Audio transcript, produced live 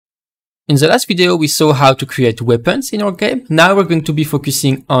In the last video, we saw how to create weapons in our game. Now we're going to be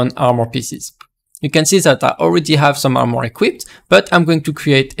focusing on armor pieces. You can see that I already have some armor equipped, but I'm going to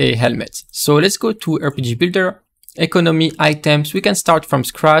create a helmet. So let's go to RPG Builder, Economy, Items. We can start from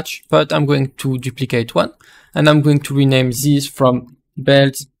scratch, but I'm going to duplicate one. And I'm going to rename this from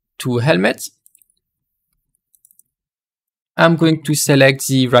belt to helmet. I'm going to select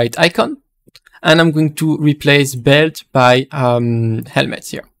the right icon. And I'm going to replace belt by helmet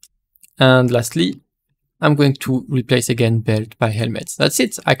here. And lastly, I'm going to replace again belt by helmet. That's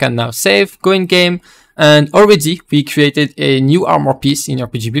it. I can now save, go in game, and already we created a new armor piece in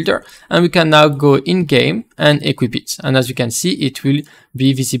RPG Builder, and we can now go in game and equip it. And as you can see, it will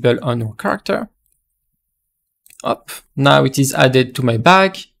be visible on our character. Up. Now it is added to my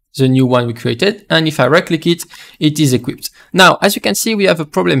bag, the new one we created, and if I right click it, it is equipped. Now, as you can see, we have a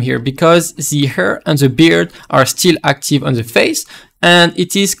problem here because the hair and the beard are still active on the face, and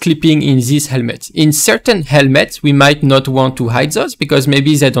it is clipping in this helmet. In certain helmets, we might not want to hide those because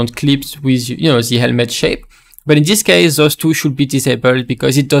maybe they don't clip with, the helmet shape. But in this case, those two should be disabled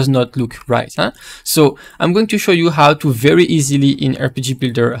because it does not look right. So I'm going to show you how to very easily in RPG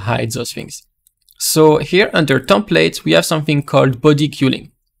Builder hide those things. So here under templates, we have something called body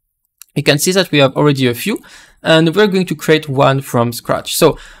culling. You can see that we have already a few, and we're going to create one from scratch.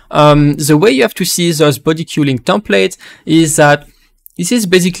 So the way you have to see those body culling templates is that this is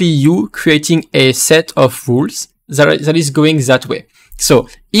basically you creating a set of rules that is going that way. So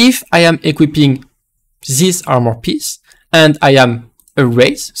if I am equipping this armor piece and I am a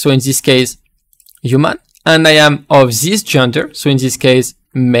race, so in this case human, and I am of this gender, so in this case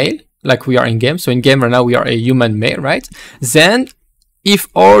male, like we are in game. So in game right now we are a human male, right? Then if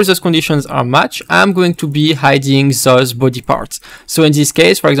all those conditions are matched, I'm going to be hiding those body parts. So in this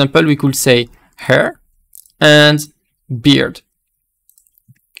case, for example, we could say hair and beard.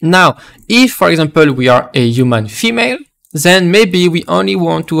 Now, if, for example, we are a human female, then maybe we only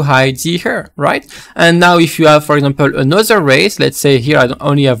want to hide the hair, right? And now if you have, for example, another race, let's say here I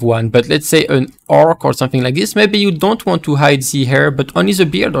only have one, but let's say an orc or something like this, maybe you don't want to hide the hair, but only the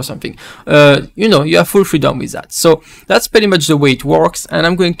beard or something. You have full freedom with that. So that's pretty much the way it works. And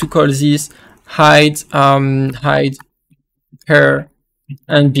I'm going to call this hide hair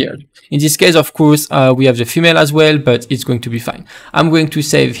and beard. In this case, of course, we have the female as well, but it's going to be fine. I'm going to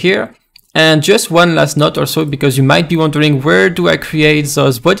save here. And just one last note also, because you might be wondering, where do I create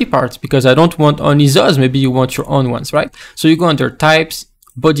those body parts? Because I don't want only those, maybe you want your own ones, right? So you go under types,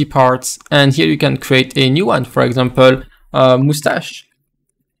 body parts, and here you can create a new one, for example, mustache.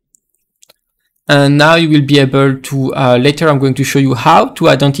 And now you will be able to, later I'm going to show you how to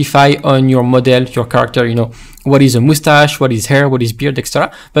identify on your model, your character, what is a mustache, what is hair, what is beard,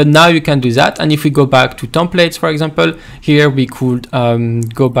 etc. But now you can do that. And if we go back to templates, for example, here we could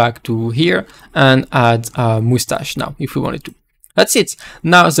go back to here and add a mustache now, if we wanted to. That's it.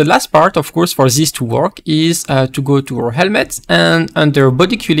 Now, the last part, of course, for this to work is to go to our helmet, and under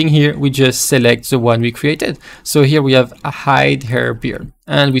body culling here, we just select the one we created. So here we have a hide hair beard,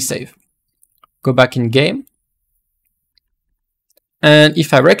 and we save. Go back in game. And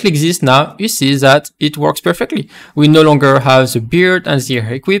if I right click this now, you see that it works perfectly. We no longer have the beard and the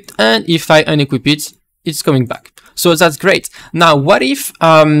hair equipped. And if I unequip it, it's coming back. So that's great. Now, what if,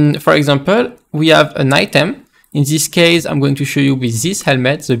 for example, we have an item. In this case, I'm going to show you with this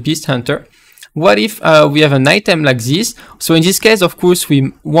helmet, the Beast Hunter. What if we have an item like this? So in this case, of course,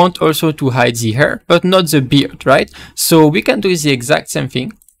 we want also to hide the hair, but not the beard, right? So we can do the exact same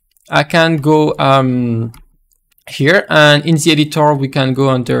thing. I can go here, and in the editor, we can go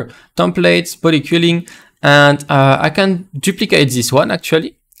under templates, body culling, and I can duplicate this one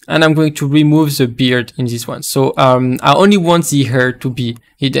actually, and I'm going to remove the beard in this one. So I only want the hair to be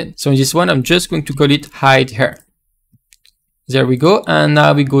hidden. So in this one, I'm just going to call it hide hair. There we go. And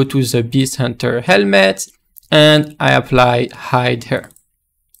now we go to the Beast Hunter helmet, and I apply hide hair.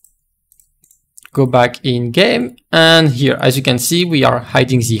 Go back in game, and here, as you can see, we are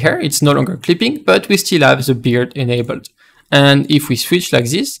hiding the hair. It's no longer clipping, but we still have the beard enabled. And if we switch like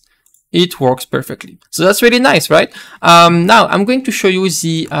this, it works perfectly. So that's really nice, right? Now I'm going to show you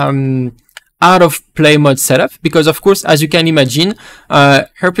the out of play mode setup, because of course, as you can imagine,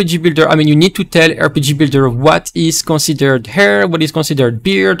 RPG Builder, you need to tell RPG Builder what is considered hair, what is considered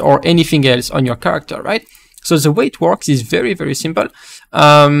beard, or anything else on your character, right? So the way it works is very, very simple.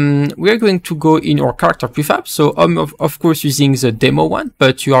 We're going to go in our character prefab. So I'm of course using the demo one,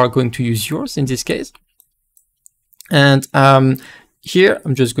 but you are going to use yours in this case. And here,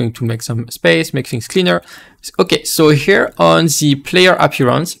 I'm just going to make some space, make things cleaner. Okay, so here on the player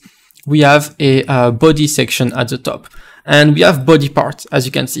appearance, we have a body section at the top, and we have body parts, as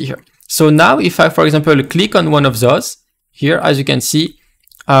you can see here. So now if I, for example, click on one of those here, as you can see,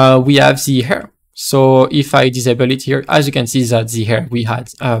 we have the hair. So if I disable it here, as you can see that the hair we had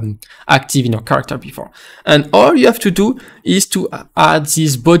active in our character before. And all you have to do is to add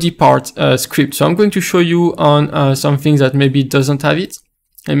this body part script. So I'm going to show you on something that maybe doesn't have it.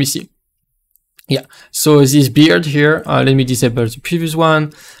 Let me see. Yeah, so this beard here, let me disable the previous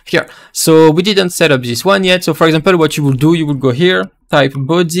one here. So we didn't set up this one yet. So for example, what you will do, you will go here, type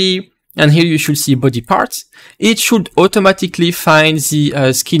body, and here you should see body parts. It should automatically find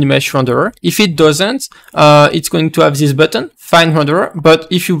the skin mesh renderer. If it doesn't, it's going to have this button, find renderer. But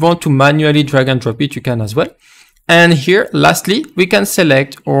if you want to manually drag and drop it, you can as well. And here, lastly, we can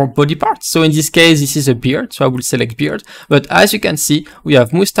select our body parts. So in this case, this is a beard, so I will select beard. But as you can see, we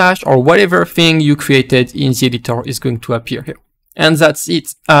have mustache or whatever thing you created in the editor is going to appear here. And that's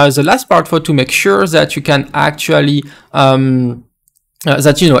it. The last part for to make sure that you can actually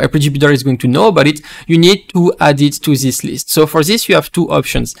that, you know, RPG Builder is going to know about it, you need to add it to this list. So for this, you have two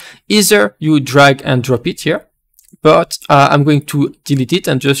options. Either you drag and drop it here, but I'm going to delete it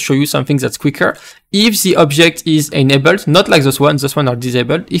and just show you something that's quicker. If the object is enabled, not like those ones are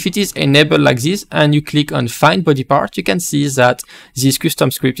disabled. If it is enabled like this and you click on find body part, you can see that this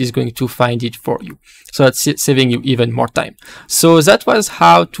custom script is going to find it for you. So that's saving you even more time. So that was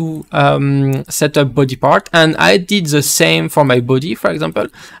how to set up body part. And I did the same for my body, for example.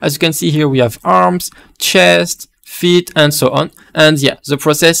 As you can see here, we have arms, chest, feet, and so on. And yeah, the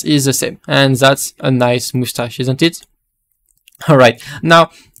process is the same. And that's a nice mustache, isn't it? All right.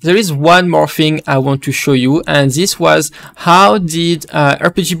 Now, there is one more thing I want to show you. And this was how did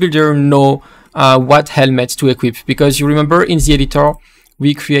RPG Builder know what helmets to equip? Because you remember in the editor,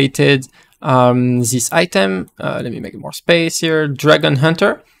 we created this item. Let me make more space here. Dragon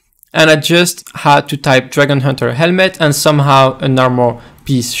Hunter. And I just had to type Dragon Hunter helmet and somehow an armor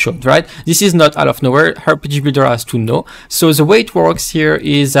piece showed, right? This is not out of nowhere. RPG Builder has to know. So the way it works here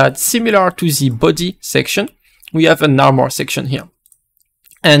is that similar to the body section, we have an armor section here.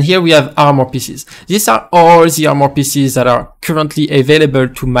 And here we have armor pieces. These are all the armor pieces that are currently available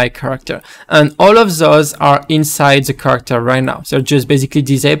to my character. And all of those are inside the character right now. They're just basically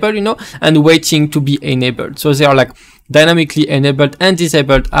disabled, you know, and waiting to be enabled. So they are like dynamically enabled and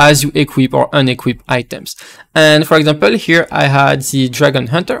disabled as you equip or unequip items. And for example, here I had the Dragon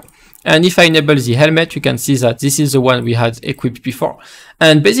Hunter. And if I enable the helmet, you can see that this is the one we had equipped before.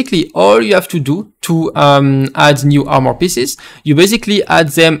 And basically all you have to do to add new armor pieces, you basically add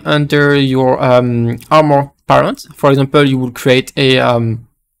them under your armor parent. For example, you will create a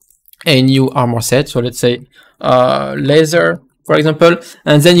new armor set. So let's say laser, for example,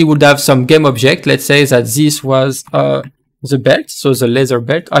 and then you would have some game object. Let's say that this was the belt. So the laser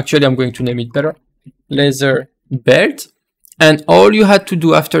belt, actually I'm going to name it better, laser belt. And all you had to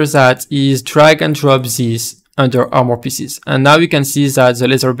do after that is drag and drop these under armor pieces. And now you can see that the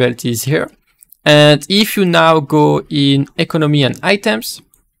laser belt is here. And if you now go in economy and items,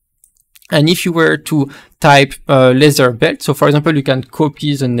 and if you were to type laser belt, so for example, you can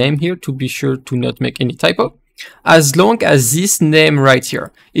copy the name here to be sure to not make any typo. As long as this name right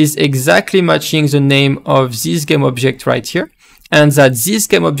here is exactly matching the name of this game object right here, and that this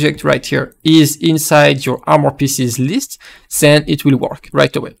game object right here is inside your armor pieces list, then it will work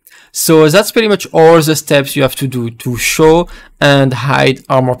right away. So that's pretty much all the steps you have to do to show and hide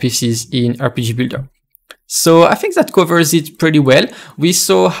armor pieces in RPG Builder. So I think that covers it pretty well. We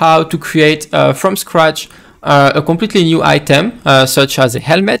saw how to create from scratch a completely new item, such as a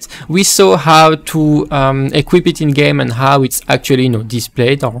helmet. We saw how to equip it in game and how it's actually, you know,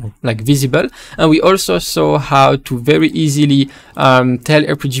 displayed or like visible. And we also saw how to very easily tell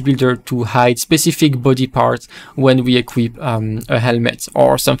RPG Builder to hide specific body parts when we equip a helmet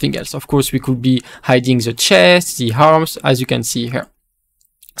or something else. Of course, we could be hiding the chest, the arms, as you can see here.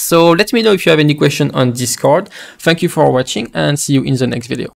 So let me know if you have any question on Discord. Thank you for watching and see you in the next video.